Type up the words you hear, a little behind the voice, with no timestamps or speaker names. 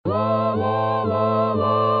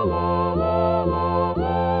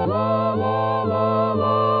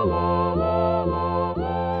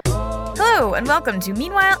and welcome to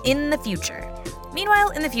Meanwhile in the Future.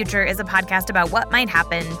 Meanwhile in the Future is a podcast about what might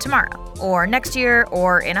happen tomorrow, or next year,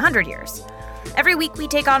 or in 100 years. Every week we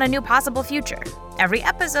take on a new possible future. Every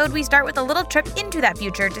episode we start with a little trip into that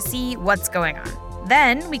future to see what's going on.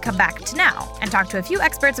 Then we come back to now and talk to a few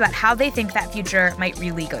experts about how they think that future might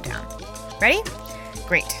really go down. Ready?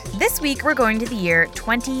 Great. This week we're going to the year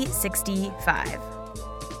 2065.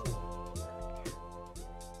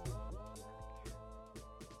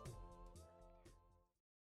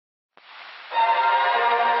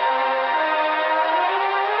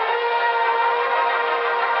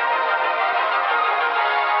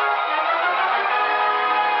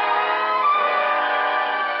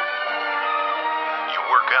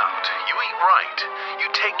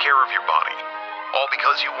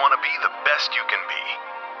 You want to be the best you can be.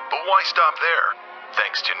 But why stop there?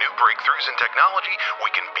 Thanks to new breakthroughs in technology,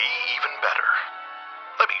 we can be even better.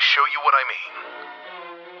 Let me show you what I mean.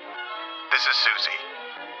 This is Susie.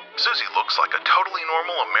 Susie looks like a totally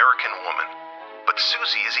normal American woman. But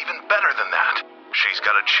Susie is even better than that. She's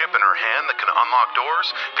got a chip in her hand that can unlock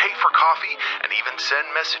doors, pay for coffee, and even send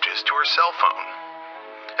messages to her cell phone.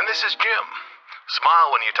 And this is Jim.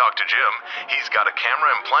 Smile when you talk to Jim. He's got a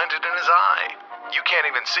camera implanted in his eye. You can't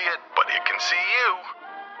even see it, but it can see you.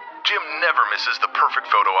 Jim never misses the perfect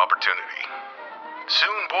photo opportunity.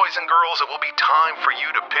 Soon, boys and girls, it will be time for you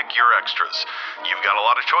to pick your extras. You've got a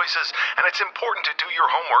lot of choices, and it's important to do your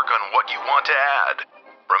homework on what you want to add.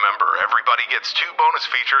 Remember, everybody gets 2 bonus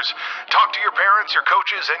features. Talk to your parents, your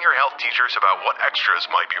coaches, and your health teachers about what extras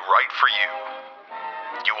might be right for you.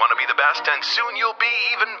 You want to be the best, and soon you'll be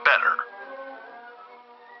even better.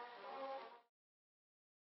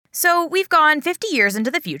 So we've gone 50 years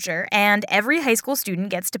into the future, and every high school student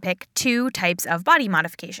gets to pick 2 types of body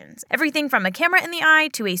modifications. Everything from a camera in the eye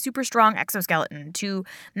to a super strong exoskeleton to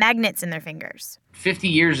magnets in their fingers. 50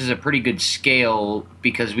 years is a pretty good scale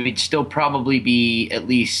because we'd still probably be at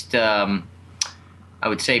least, I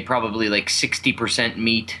would say probably like 60%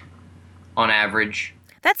 meat on average.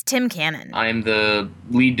 That's Tim Cannon. I'm the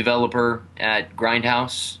lead developer at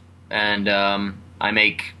Grindhouse, and I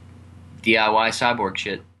make DIY cyborg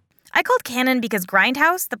shit. I called Cannon because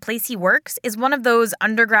Grindhouse, the place he works, is one of those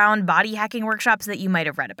underground body hacking workshops that you might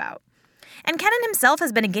have read about. And Cannon himself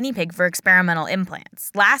has been a guinea pig for experimental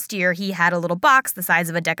implants. Last year, he had a little box the size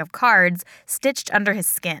of a deck of cards stitched under his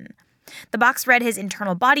skin. The box read his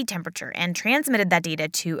internal body temperature and transmitted that data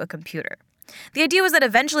to a computer. The idea was that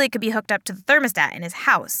eventually it could be hooked up to the thermostat in his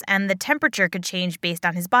house, and the temperature could change based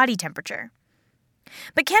on his body temperature.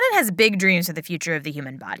 But Cannon has big dreams for the future of the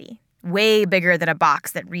human body. Way bigger than a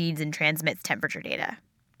box that reads and transmits temperature data.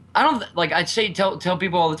 I'd say tell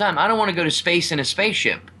people all the time, I don't want to go to space in a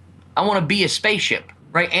spaceship. I want to be a spaceship,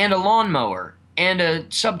 right? And a lawnmower, and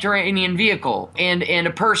a subterranean vehicle, and a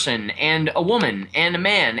person, and a woman, and a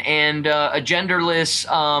man, and a genderless,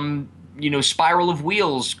 spiral of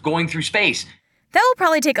wheels going through space. That will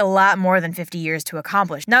probably take a lot more than 50 years to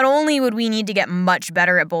accomplish. Not only would we need to get much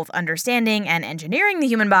better at both understanding and engineering the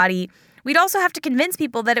human body, we'd also have to convince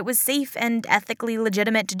people that it was safe and ethically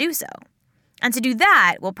legitimate to do so. And to do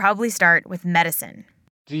that, we'll probably start with medicine.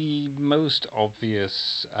 The most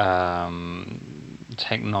obvious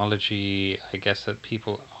technology, I guess, that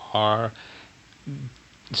people are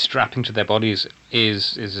strapping to their bodies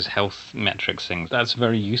is this health metrics thing. That's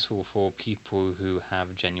very useful for people who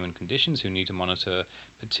have genuine conditions, who need to monitor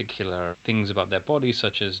particular things about their body,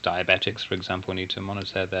 such as diabetics, for example, need to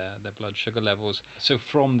monitor their blood sugar levels. So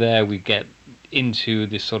from there we get into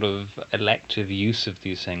this sort of elective use of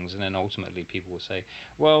these things, and then ultimately people will say,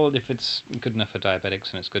 well, if it's good enough for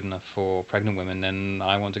diabetics and it's good enough for pregnant women, then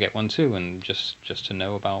I want to get one too, and just to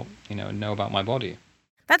know about my body.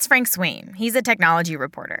 That's Frank Swain. He's a technology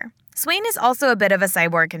reporter. Swain is also a bit of a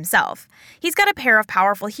cyborg himself. He's got a pair of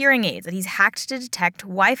powerful hearing aids that he's hacked to detect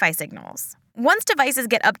Wi-Fi signals. Once devices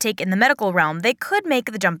get uptake in the medical realm, they could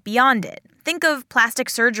make the jump beyond it. Think of plastic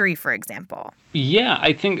surgery, for example. Yeah,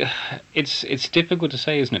 I think it's difficult to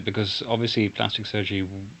say, isn't it? Because obviously plastic surgery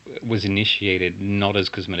was initiated not as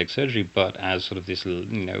cosmetic surgery, but as sort of this,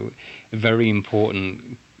 very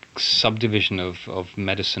important subdivision of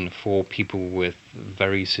medicine for people with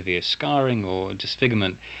very severe scarring or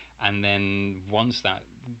disfigurement. And then once that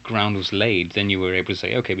ground was laid, then you were able to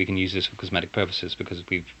say, okay, we can use this for cosmetic purposes because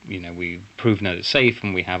we've proven that it's safe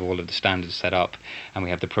and we have all of the standards set up and we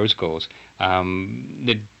have the protocols.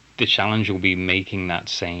 The challenge will be making that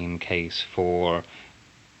same case for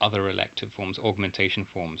other elective forms, augmentation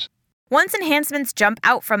forms. Once enhancements jump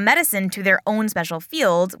out from medicine to their own special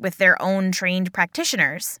field with their own trained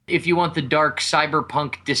practitioners. If you want the dark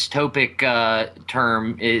cyberpunk dystopic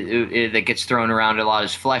term that gets thrown around a lot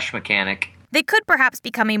is flesh mechanic. They could perhaps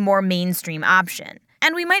become a more mainstream option.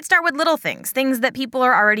 And we might start with little things that people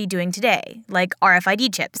are already doing today, like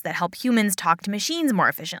RFID chips that help humans talk to machines more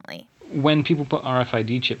efficiently. When people put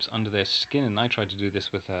RFID chips under their skin, and I tried to do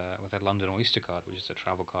this with a London Oyster card, which is a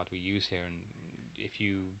travel card we use here, and if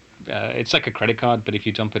you, it's like a credit card, but if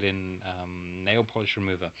you dump it in nail polish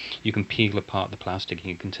remover, you can peel apart the plastic and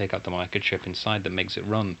you can take out the microchip inside that makes it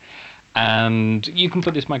run. And you can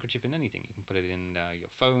put this microchip in anything. You can put it in your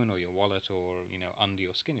phone or your wallet or under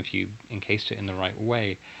your skin if you encased it in the right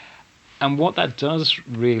way. And what that does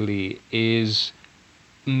really is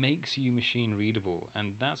makes you machine readable,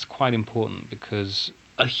 and that's quite important because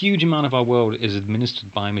a huge amount of our world is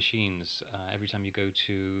administered by machines. Every time you go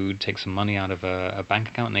to take some money out of a bank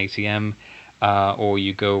account, an ATM, or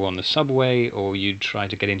you go on the subway, or you try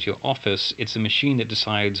to get into your office, it's a machine that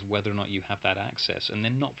decides whether or not you have that access, and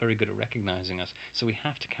they're not very good at recognizing us. So we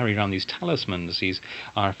have to carry around these talismans, these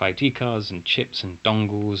RFID cards and chips and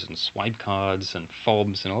dongles and swipe cards and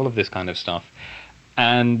fobs and all of this kind of stuff.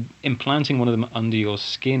 And implanting one of them under your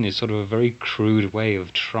skin is sort of a very crude way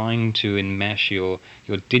of trying to enmesh your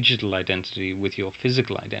digital identity with your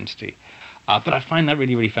physical identity. But I find that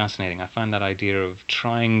really, really fascinating. I find that idea of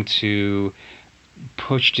trying to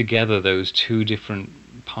push together those two different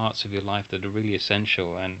parts of your life that are really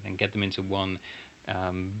essential and get them into one,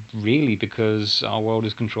 really because our world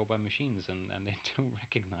is controlled by machines and they don't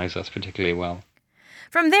recognize us particularly well.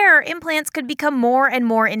 From there, implants could become more and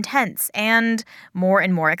more intense and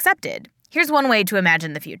more accepted. Here's one way to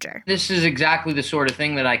imagine the future. This is exactly the sort of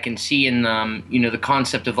thing that I can see in, the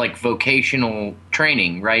concept of like vocational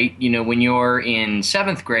training, right? When you're in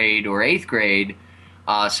 7th grade or 8th grade,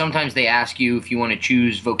 sometimes they ask you if you want to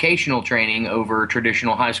choose vocational training over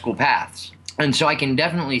traditional high school paths. And so I can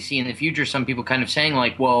definitely see in the future some people kind of saying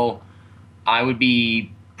like, well, I would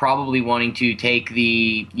be probably wanting to take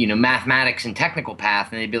the mathematics and technical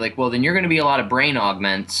path, and they'd be like, well, then you're going to be a lot of brain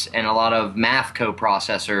augments and a lot of math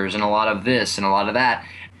coprocessors and a lot of this and a lot of that,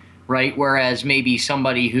 right? Whereas maybe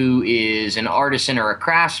somebody who is an artisan or a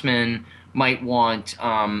craftsman might want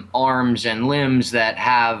arms and limbs that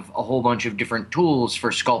have a whole bunch of different tools for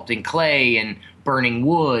sculpting clay and burning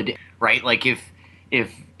wood, right? Like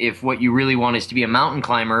if what you really want is to be a mountain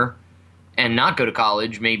climber and not go to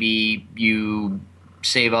college, maybe you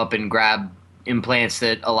save up and grab implants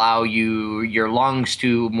that allow your lungs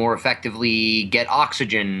to more effectively get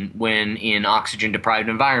oxygen when in oxygen-deprived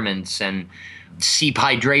environments and seep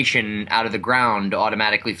hydration out of the ground,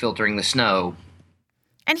 automatically filtering the snow.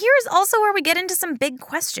 And here's also where we get into some big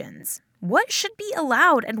questions. What should be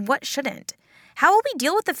allowed and what shouldn't? How will we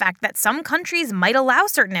deal with the fact that some countries might allow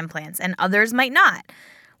certain implants and others might not?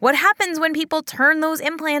 What happens when people turn those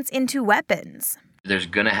implants into weapons? There's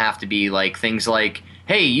going to have to be like things like,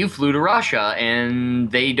 hey, you flew to Russia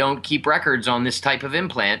and they don't keep records on this type of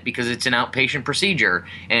implant because it's an outpatient procedure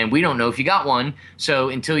and we don't know if you got one. So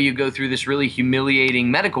until you go through this really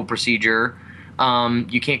humiliating medical procedure,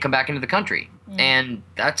 you can't come back into the country. And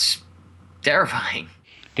that's terrifying.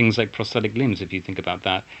 Things like prosthetic limbs, if you think about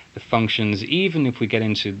that, the functions, even if we get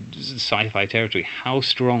into sci-fi territory, how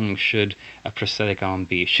strong should a prosthetic arm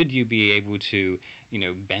be? Should you be able to,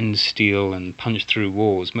 bend steel and punch through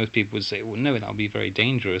walls? Most people would say, well, no, that would be very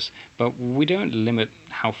dangerous. But we don't limit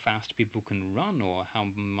how fast people can run or how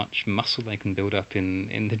much muscle they can build up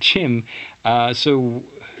in the gym. So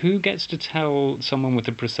who gets to tell someone with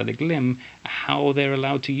a prosthetic limb how they're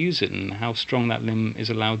allowed to use it and how strong that limb is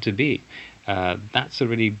allowed to be? That's a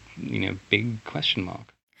really, big question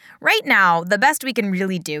mark. Right now, the best we can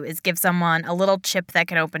really do is give someone a little chip that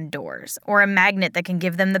can open doors or a magnet that can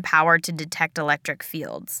give them the power to detect electric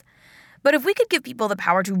fields. But if we could give people the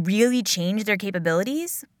power to really change their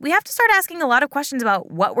capabilities, we have to start asking a lot of questions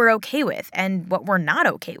about what we're okay with and what we're not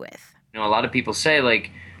okay with. A lot of people say,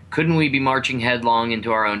 like, couldn't we be marching headlong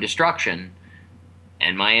into our own destruction?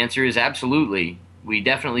 And my answer is absolutely. We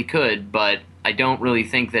definitely could, but I don't really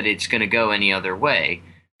think that it's going to go any other way.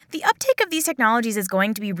 The uptake of these technologies is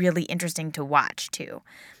going to be really interesting to watch, too.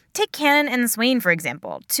 Take Cannon and Swain, for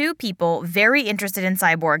example, two people very interested in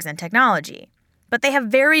cyborgs and technology. But they have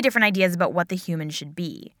very different ideas about what the human should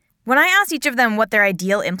be. When I asked each of them what their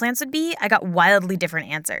ideal implants would be, I got wildly different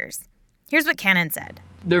answers. Here's what Cannon said.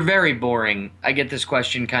 They're very boring. I get this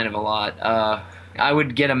question kind of a lot. I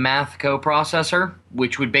would get a math coprocessor,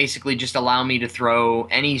 which would basically just allow me to throw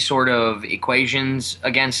any sort of equations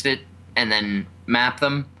against it and then map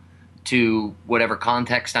them to whatever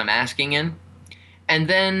context I'm asking in. And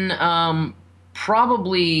then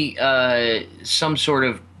probably some sort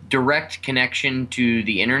of direct connection to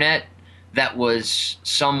the internet that was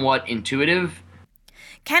somewhat intuitive.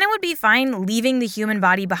 Kennan would be fine leaving the human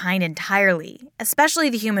body behind entirely, especially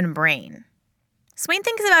the human brain. Swain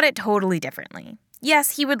thinks about it totally differently.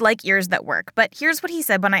 Yes, he would like ears that work, but here's what he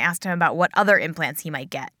said when I asked him about what other implants he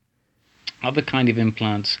might get. Other kind of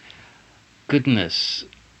implants, goodness,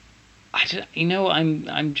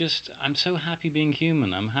 I'm so happy being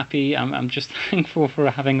human. I'm happy. I'm just thankful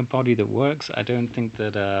for having a body that works. I don't think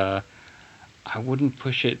that I wouldn't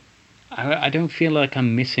push it. I don't feel like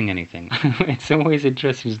I'm missing anything. It's always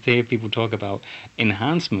interesting to hear people talk about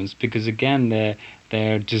enhancements because, again,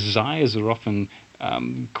 their desires are often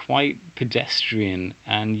quite pedestrian,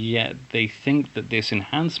 and yet they think that this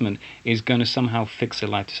enhancement is going to somehow fix their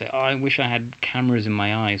life. To say, oh, I wish I had cameras in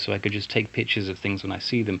my eyes so I could just take pictures of things when I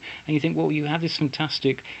see them. And you think, well, you have this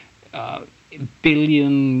fantastic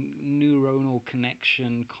billion neuronal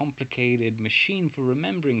connection, complicated machine for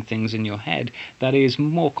remembering things in your head that is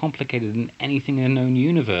more complicated than anything in a known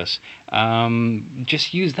universe.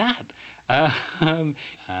 Just use that.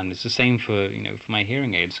 And it's the same for my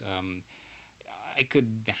hearing aids. I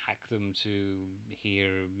could hack them to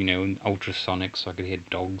hear, ultrasonic, so I could hear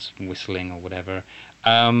dogs whistling or whatever.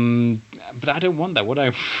 But I don't want that. What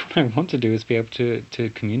I want to do is be able to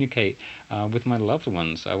communicate with my loved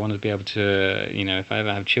ones. I want to be able to, if I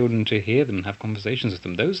ever have children, to hear them and have conversations with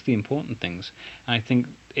them. Those are the important things. And I think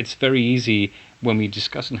it's very easy when we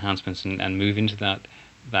discuss enhancements and move into that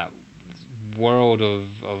world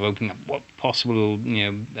of opening up what possible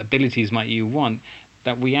abilities might you want,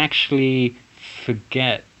 that we actually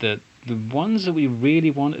forget that the ones that we really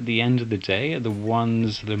want at the end of the day are the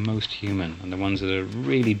ones that are most human and the ones that are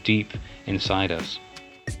really deep inside us.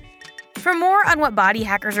 For more on what body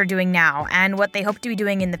hackers are doing now and what they hope to be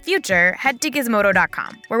doing in the future, head to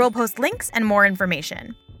Gizmodo.com, where we'll post links and more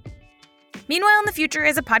information. Meanwhile in the Future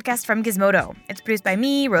is a podcast from Gizmodo. It's produced by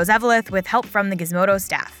me, Rose Eveleth, with help from the Gizmodo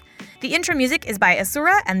staff. The intro music is by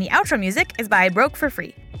Asura, and the outro music is by Broke for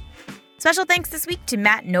Free. Special thanks this week to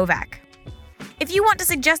Matt Novak. If you want to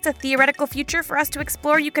suggest a theoretical future for us to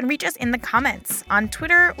explore, you can reach us in the comments, on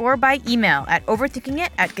Twitter, or by email at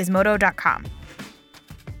overthinkingit@gizmodo.com.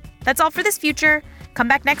 That's all for this future. Come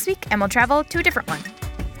back next week and we'll travel to a different one.